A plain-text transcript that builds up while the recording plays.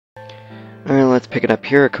Alright, let's pick it up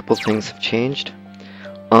here. A couple things have changed.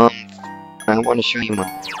 I want to show you my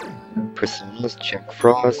personas. Jack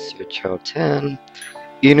Frost, Yochao 10,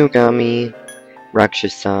 Inugami,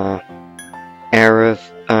 Rakshasa,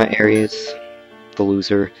 Aries, the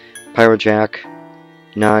loser, Pyrojack,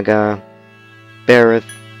 Naga, Bareth,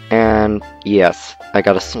 and yes, I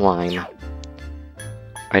got a slime.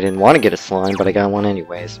 I didn't want to get a slime, but I got one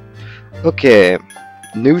anyways. Okay,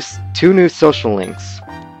 two new social links.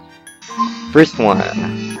 First one,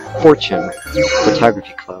 Fortune,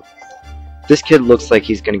 Photography Club. This kid looks like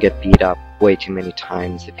he's gonna get beat up way too many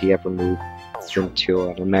times if he ever moves into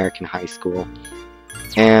an American high school.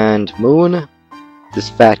 And Moon, this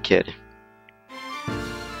fat kid.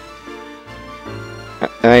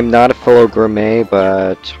 I'm not a fellow gourmet,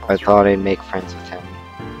 but I thought I'd make friends with him.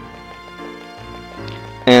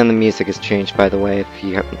 And the music has changed, by the way, if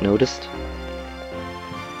you haven't noticed.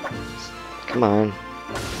 Come on.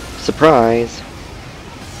 Surprise!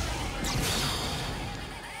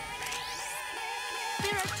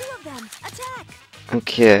 There are two of them. Attack!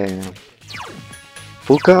 Okay.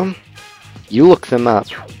 Fuka, you look them up.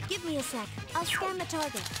 Give me a sec. I'll scan the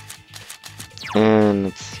target. And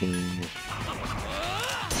let's see.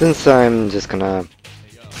 Since I'm just gonna...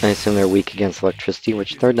 I assume they're weak against electricity,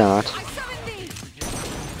 which they're not.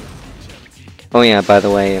 Oh yeah, by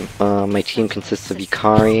the way, my team consists of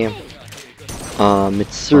Yukari,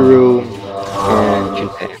 Mitsuru, and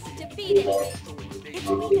Junpei. Defeated. It's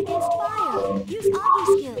weak against fire. Use Augie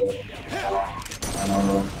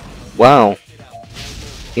skill. Wow.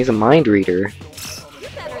 He's a mind reader. You're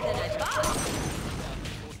better than I thought.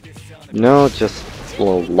 No, just a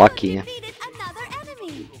little lucky. Defeated another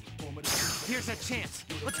enemy. Here's a chance.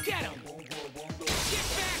 Let's get him.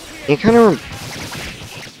 He kind of...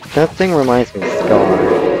 That thing reminds me of Scar.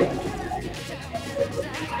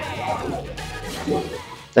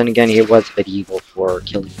 Then again, he was a bit evil for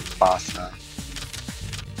killing Mufasa.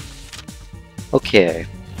 Okay.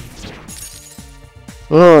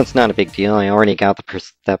 Well, it's not a big deal. I already got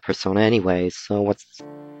that persona anyway, so what's...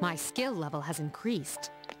 My skill level has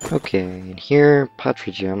increased. Okay, and here,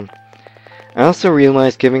 Patrigem. I also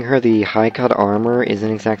realized giving her the high-cut armor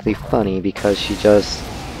isn't exactly funny because she just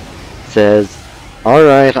says,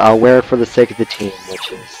 "Alright, I'll wear it for the sake of the team,"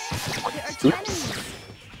 which is... Oops.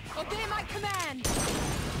 Obey my command.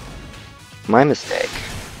 My mistake.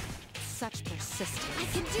 Such persistence. I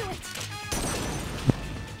can do it.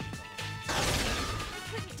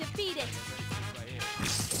 Couldn't defeat it.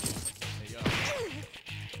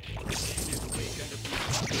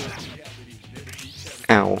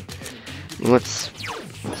 Ow. Let's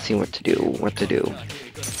see what to do.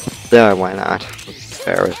 There, why not? Let's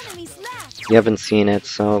Bareth. Enemies left. You haven't seen it,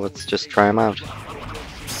 so let's just try him out.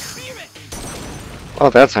 Oh,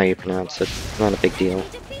 that's how you pronounce it. Not a big deal.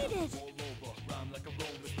 Defeated.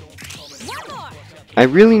 One more. I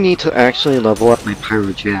really need to actually level up my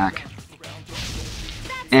Pyrojack.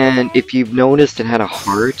 And if you've noticed, it had a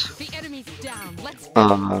heart The enemy's down. Let's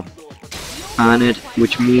on it,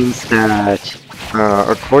 which means that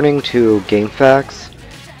according to GameFAQs,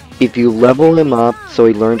 if you level him up so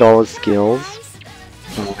he learned all his skills,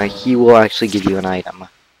 he will actually give you an item.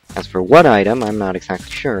 As for what item, I'm not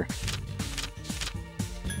exactly sure.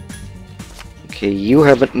 Okay, you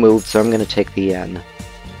haven't moved, so I'm gonna take the N.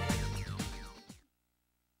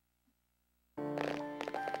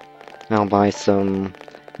 I'll buy some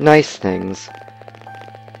nice things.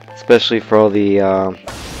 Especially for all the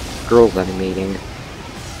girls that I'm meeting.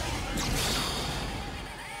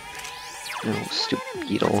 Oh, stupid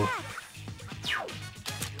beetle.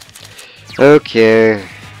 Okay.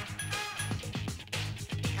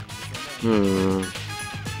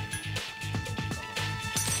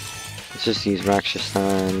 Let's just use Rakshasa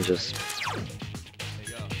and just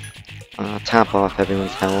tap off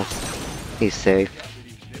everyone's health. He's safe.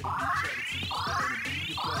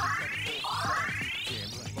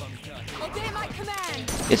 Obey my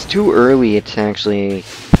command. It's too early to actually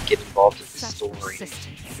get involved in the such story.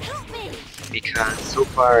 persistence. Help me. Because so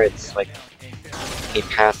far it's like a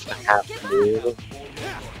past the half moon.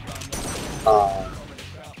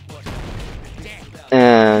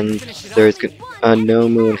 And there's no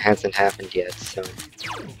moon hasn't happened yet, so.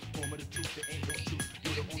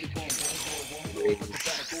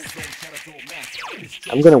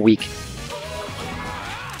 I'm gonna weaken.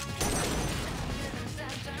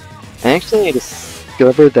 Actually, I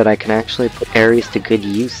discovered that I can actually put Aries to good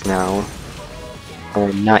use now.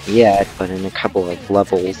 Or not yet, but in a couple of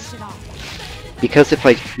levels. Because if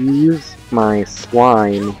I use my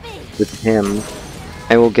slime with him,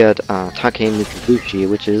 I will get Take-Mikazuchi,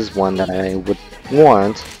 which is one that I would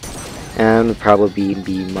want. and would probably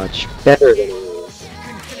be much better than it is.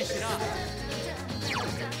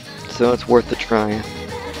 So it's worth a try.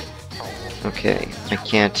 Okay, I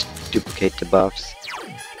can't duplicate the buffs.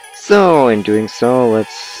 So, in doing so,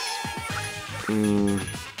 let's...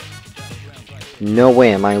 no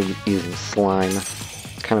way am I using slime.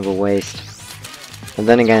 It's kind of a waste. And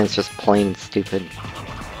then again, it's just plain stupid.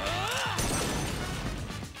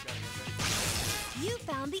 You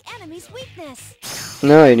found the enemy's weakness.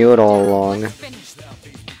 No, I knew it all along.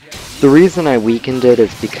 The reason I weakened it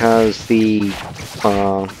is because the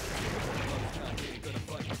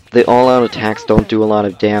all-out attacks don't do a lot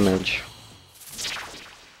of damage.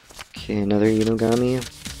 Okay, another Unogami.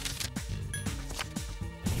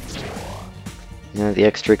 Yeah, the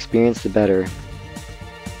extra experience, the better.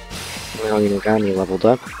 Now Unogami leveled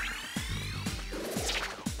up.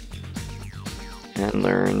 And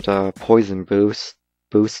learned Poison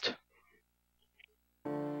Boost.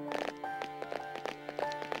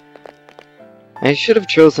 I should have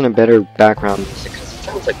chosen a better background music, because it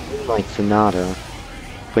sounds like Moonlight Sonata,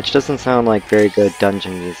 which doesn't sound like very good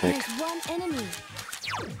dungeon music. There's one enemy.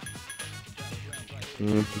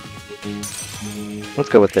 Let's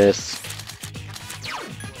go with this.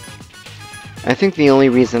 I think the only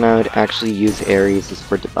reason I would actually use Ares is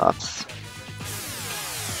for debuffs.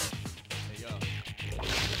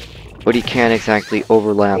 But he can't exactly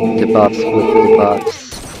overlap debuffs with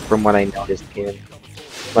debuffs, from what I noticed in.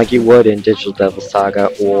 Like you would in Digital Devil Saga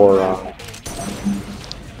or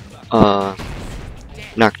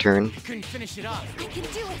Nocturne. Couldn't finish it off. I can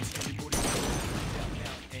do it.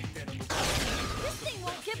 This thing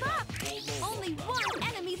won't give up. Only one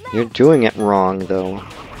enemy left. You're doing it wrong, though.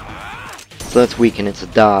 So let's weaken its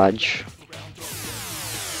dodge.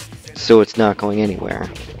 So it's not going anywhere.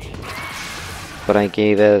 But I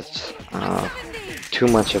gave it too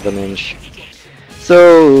much of an inch.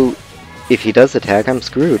 So if he does attack, I'm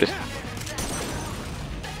screwed. That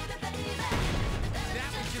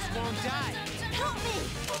one just won't die. Help me.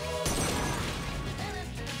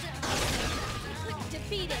 Couldn't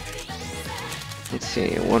defeat it. Let's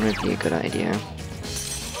see, what would be a good idea?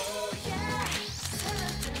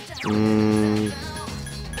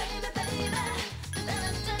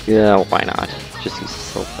 Yeah, why not? Just use the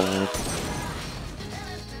Soul Fire.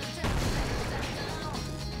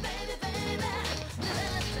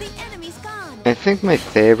 The enemy's gone. I think my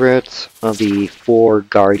favorite of the 4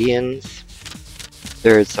 Guardians,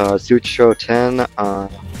 there's Zucho 10,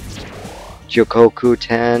 Jokoku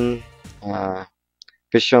 10,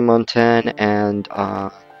 Bishamon 10, and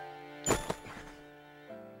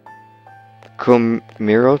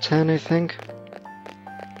Kumiro 10, I think.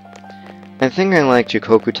 I think I like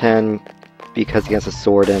Jokoku 10 because he has a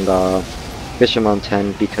sword, and Bishamon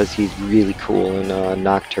 10 because he's really cool in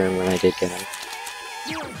Nocturne when I did get him.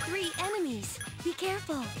 There are 3 enemies. Be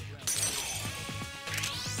careful.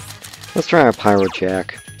 Let's try a Pyro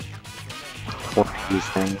Jack. One of these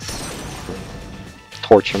things.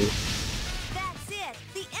 Torch him. That's it.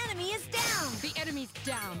 The enemy is down. The enemy's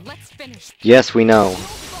down. Let's finish. Yes, we know. Don't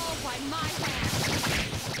fall by my hand.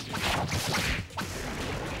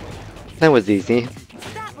 That was easy.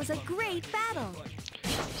 That was a great battle.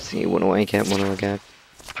 See, what do I get? What do I get?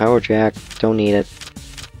 Power Jack. Don't need it.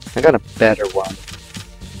 I got a better one.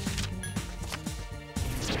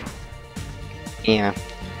 Yeah.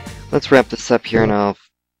 Let's wrap this up here and I'll